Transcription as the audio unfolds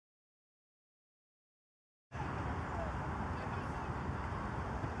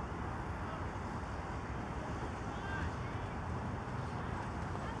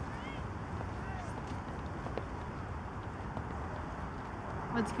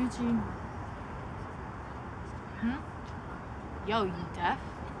What's Gucci? Hmm? Yo, you deaf?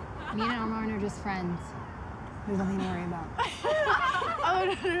 Me and Armand are just friends. There's nothing to worry about.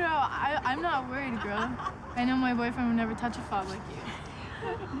 Oh, no. I'm not worried, girl. I know my boyfriend would never touch a fob like you.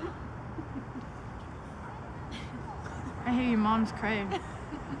 I hear your mom's cray.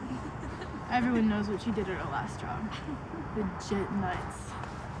 Everyone knows what she did at her last job. Legit nuts.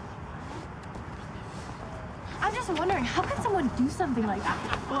 I'm just wondering, how can someone do something like that?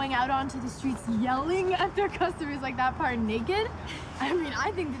 Going out onto the streets yelling at their customers like that part naked? I mean, I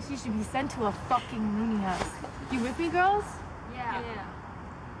think that she should be sent to a fucking loony house. You with me, girls? Yeah.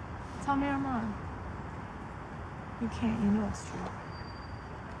 Tell me I'm wrong. You can't, you know it's true.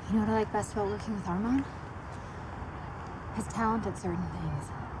 You know what I like best about working with Armand? His talent at certain things.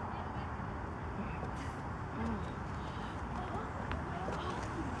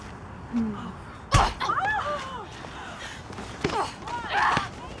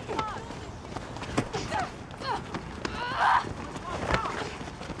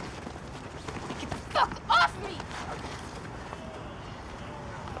 Get the fuck off me!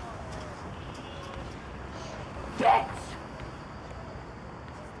 Bitch!